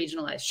as it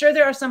regionalized. Sure,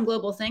 there are some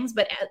global things,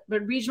 but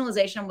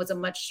regionalization was a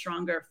much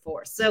stronger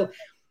force. So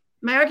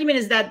my argument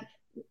is that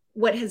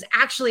what has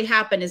actually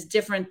happened is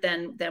different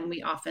than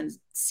we often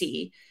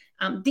see.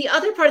 The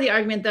other part of the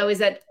argument, though, is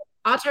that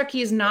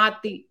autarky is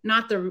not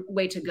the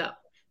way to go.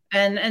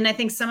 And I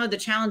think some of the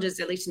challenges,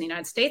 at least in the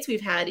United States,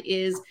 we've had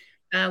is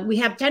we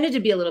have tended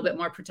to be a little bit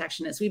more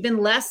protectionist. We've been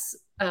less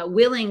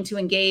willing to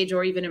engage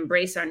or even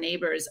embrace our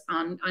neighbors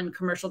on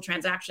commercial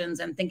transactions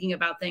and thinking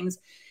about things.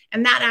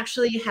 And that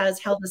actually has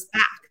held us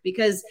back,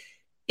 because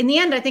in the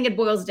end, I think it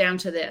boils down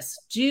to this.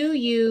 Do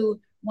you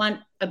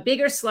want a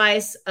bigger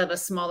slice of a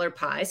smaller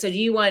pie? So do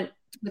you want,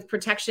 with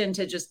protection,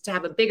 to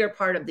have a bigger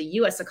part of the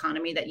US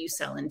economy that you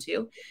sell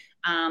into?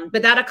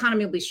 But that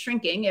economy will be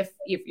shrinking if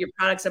your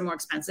products are more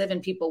expensive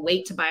and people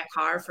wait to buy a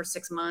car for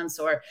 6 months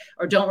or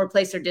don't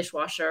replace their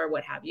dishwasher or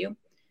what have you.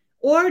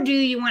 Or do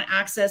you want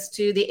access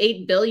to the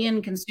 8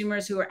 billion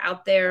consumers who are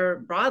out there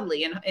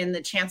broadly and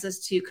the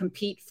chances to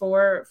compete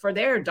for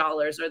their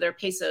dollars or their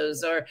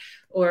pesos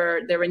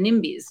or their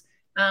renminbis?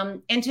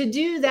 And to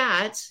do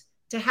that,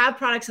 to have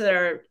products that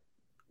are,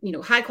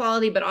 high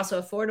quality but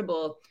also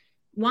affordable,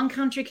 one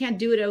country can't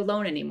do it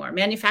alone anymore.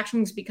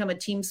 Manufacturing has become a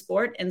team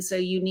sport, and so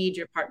you need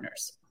your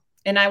partners.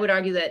 And I would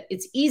argue that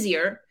it's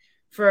easier,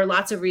 for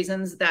lots of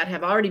reasons that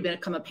have already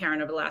become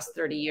apparent over the last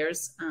 30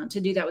 years, to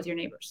do that with your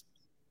neighbors.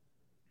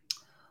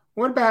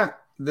 What about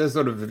the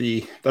sort of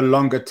the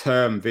longer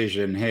term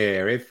vision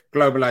here? If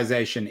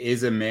globalization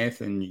is a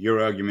myth, and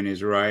your argument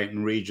is right,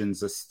 and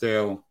regions are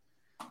still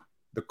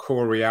the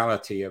core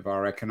reality of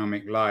our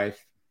economic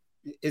life,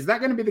 is that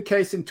going to be the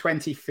case in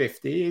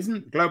 2050?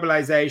 Isn't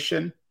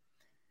globalization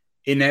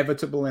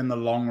inevitable in the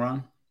long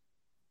run?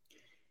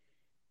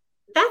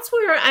 That's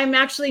where I'm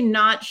actually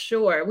not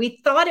sure.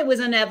 We thought it was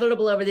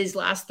inevitable over these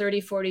last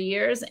 30, 40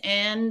 years.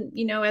 And,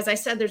 as I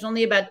said, there's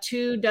only about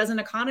 24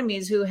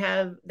 economies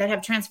that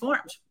have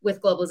transformed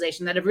with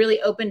globalization, that have really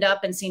opened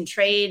up and seen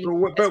trade.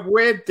 But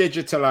with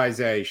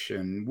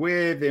digitalization,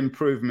 with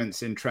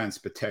improvements in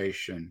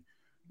transportation,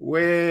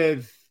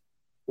 with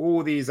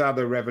all these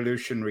other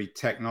revolutionary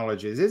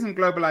technologies, isn't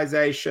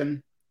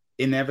globalization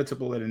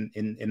inevitable in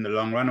the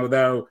long run?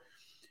 Although,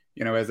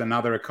 as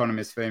another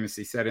economist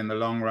famously said, in the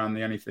long run,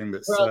 the only thing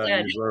that's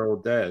certain is we're all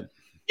dead.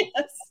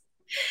 Yes.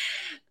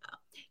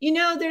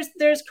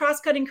 There's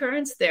cross-cutting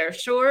currents there.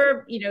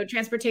 Sure,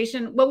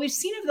 transportation, what we've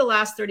seen over the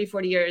last 30,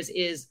 40 years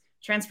is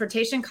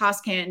transportation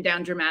costs came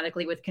down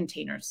dramatically with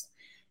containers.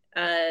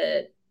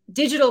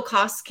 Digital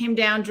costs came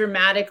down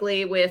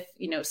dramatically with,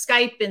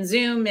 Skype and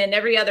Zoom and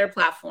every other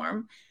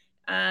platform.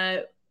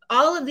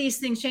 All of these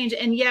things change,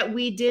 and yet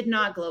we did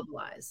not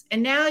globalize.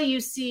 And now you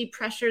see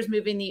pressures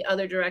moving the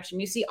other direction.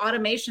 You see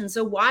automation.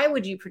 So why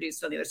would you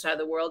produce on the other side of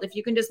the world if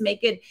you can just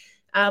make it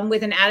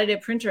with an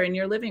additive printer in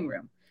your living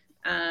room?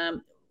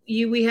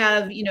 We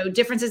have,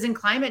 differences in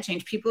climate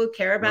change. People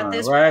care about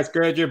this. Well, it's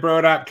good you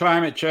brought up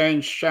climate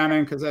change,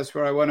 Shannon, because that's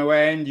where I want to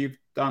end. You've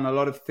done a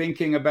lot of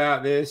thinking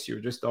about this. You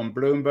were just on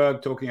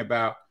Bloomberg talking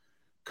about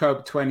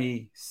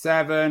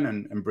COP27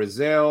 and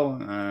Brazil.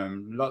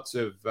 Lots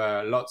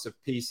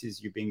of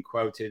pieces you've been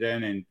quoted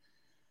in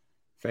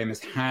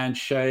famous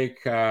handshake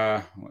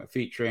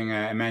featuring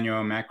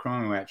Emmanuel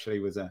Macron, who actually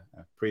was a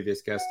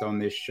previous guest on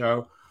this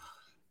show.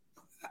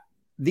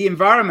 The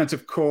environment,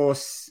 of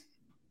course,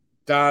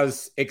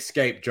 does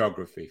escape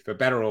geography, for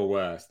better or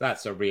worse.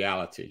 That's a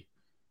reality.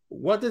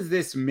 What does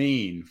this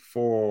mean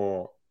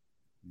for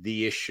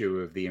the issue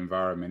of the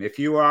environment. If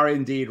you are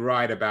indeed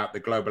right about the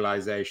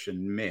globalization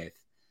myth,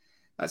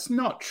 that's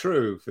not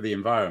true for the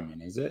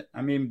environment, is it?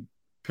 I mean,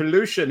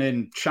 pollution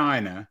in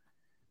China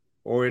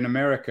or in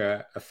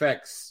America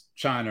affects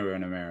China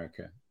and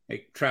America.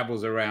 It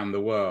travels around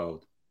the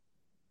world.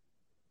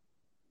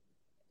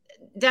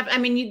 I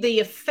mean, the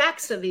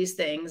effects of these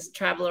things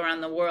travel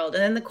around the world.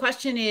 And then the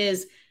question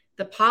is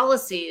the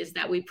policies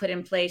that we put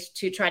in place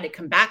to try to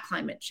combat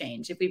climate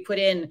change. If we put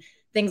in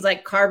things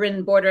like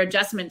carbon border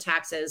adjustment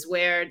taxes,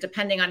 where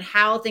depending on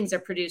how things are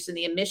produced and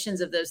the emissions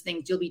of those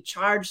things, you'll be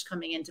charged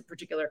coming into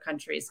particular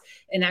countries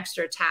an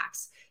extra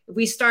tax. If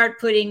we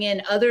start putting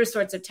in other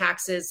sorts of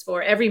taxes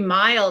for every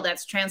mile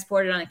that's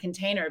transported on a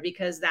container,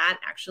 because that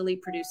actually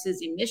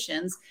produces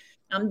emissions,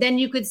 then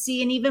you could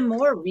see an even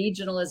more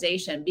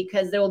regionalization,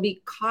 because there will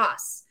be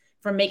costs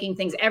for making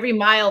things. Every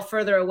mile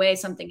further away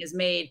something is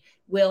made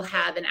will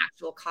have an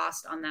actual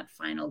cost on that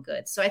final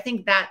good. So I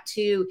think that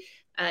too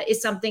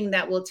is something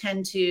that will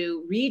tend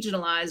to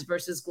regionalize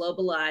versus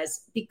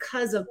globalize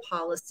because of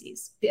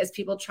policies. As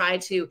people try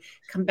to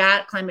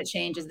combat climate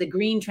change, as the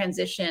green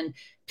transition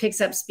picks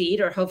up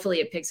speed, or hopefully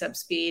it picks up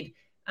speed,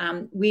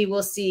 we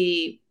will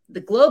see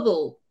the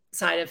global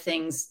side of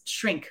things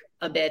shrink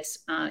a bit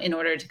in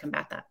order to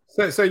combat that.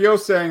 So you're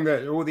saying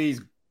that all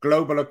these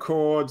global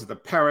accords, the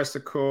Paris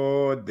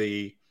Accord,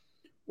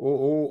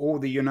 all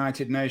the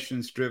United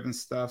Nations driven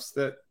stuffs,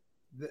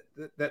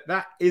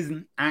 that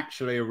isn't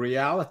actually a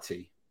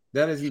reality.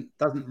 That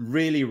doesn't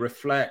really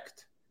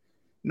reflect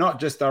not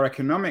just our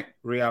economic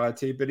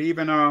reality, but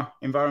even our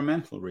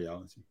environmental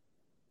reality.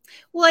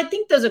 Well, I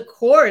think those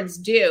accords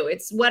do.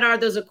 It's what are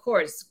those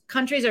accords?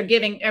 Countries are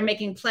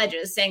making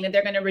pledges saying that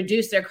they're going to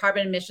reduce their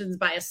carbon emissions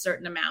by a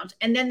certain amount.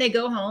 And then they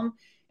go home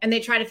and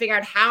they try to figure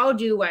out, how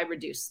do I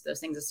reduce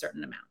those things a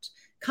certain amount?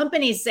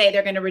 Companies say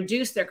they're going to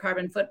reduce their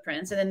carbon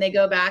footprints. And then they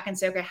go back and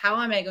say, okay, how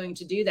am I going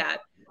to do that?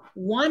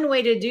 One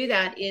way to do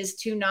that is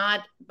to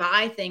not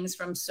buy things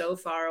from so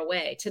far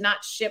away, to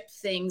not ship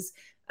things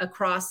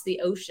across the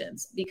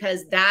oceans,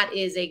 because that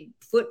is a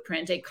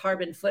footprint, a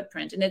carbon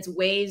footprint, and it's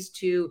ways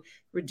to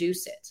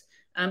reduce it.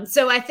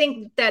 So I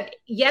think that,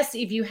 yes,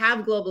 if you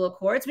have global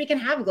accords, we can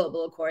have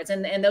global accords,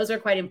 and those are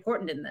quite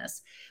important in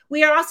this.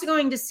 We are also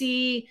going to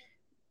see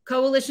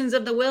coalitions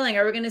of the willing,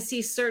 or we're going to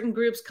see certain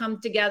groups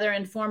come together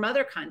and form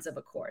other kinds of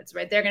accords,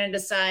 right? They're going to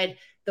decide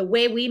the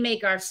way we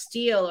make our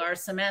steel, our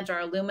cement,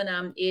 our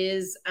aluminum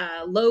is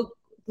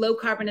low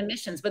carbon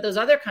emissions, but those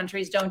other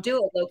countries don't do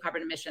it with low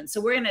carbon emissions. So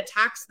we're going to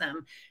tax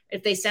them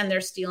if they send their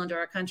steel into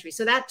our country.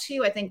 So that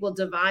too, I think, will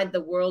divide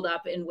the world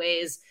up in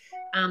ways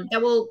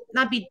that will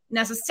not be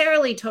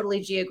necessarily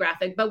totally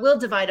geographic, but will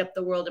divide up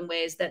the world in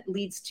ways that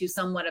leads to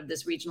somewhat of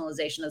this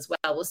regionalization as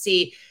well. We'll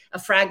see a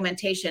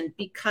fragmentation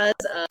because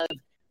of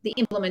the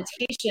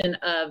implementation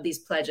of these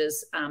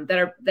pledges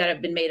that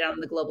have been made on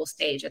the global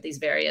stage at these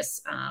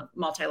various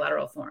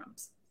multilateral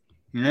forums.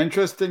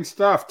 Interesting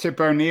stuff. Tip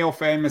O'Neill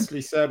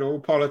famously said all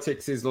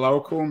politics is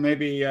local.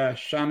 Maybe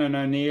Shannon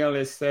O'Neill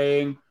is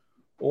saying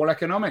all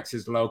economics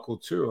is local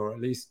too, or at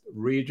least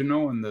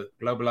regional, and that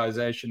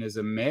globalization is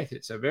a myth.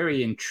 It's a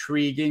very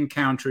intriguing,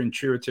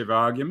 counterintuitive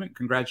argument.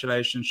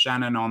 Congratulations,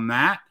 Shannon, on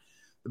that.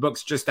 The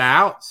book's just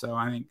out, so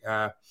I think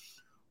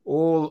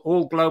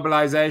all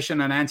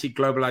globalization and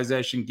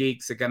anti-globalization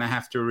geeks are going to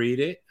have to read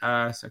it.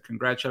 So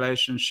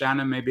congratulations,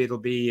 Shannon. Maybe it'll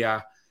be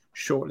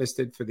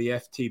shortlisted for the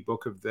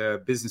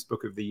FT Business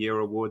Book of the Year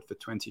award for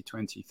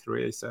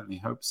 2023. I certainly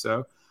hope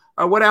so.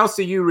 What else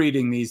are you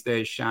reading these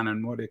days,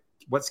 Shannon?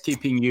 What's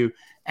keeping you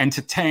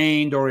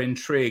entertained or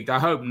intrigued? I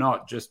hope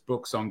not just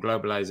books on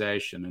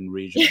globalization and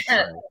regional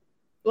trade.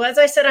 Well, as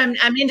I said,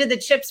 I'm into the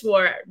Chips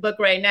War book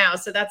right now,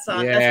 so that's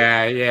on.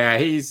 Yeah,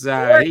 he's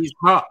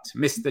hot,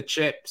 Mr.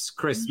 Chips,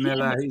 Chris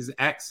Miller. He's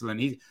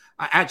excellent.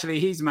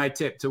 He's my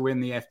tip to win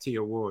the FT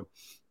award.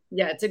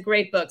 Yeah, it's a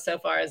great book so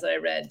far, as I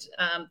read.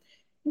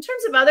 In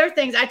terms of other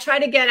things, I try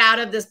to get out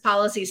of this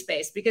policy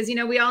space because,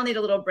 we all need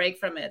a little break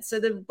from it. So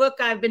the book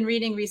I've been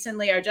reading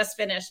recently, or just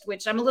finished,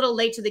 which I'm a little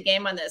late to the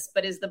game on this,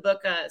 but is the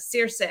book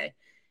Circe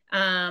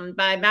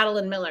by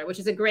Madeline Miller, which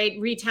is a great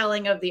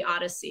retelling of the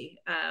Odyssey.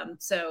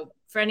 So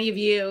for any of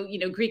you,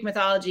 Greek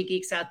mythology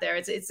geeks out there,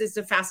 it's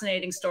a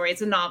fascinating story.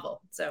 It's a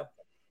novel. So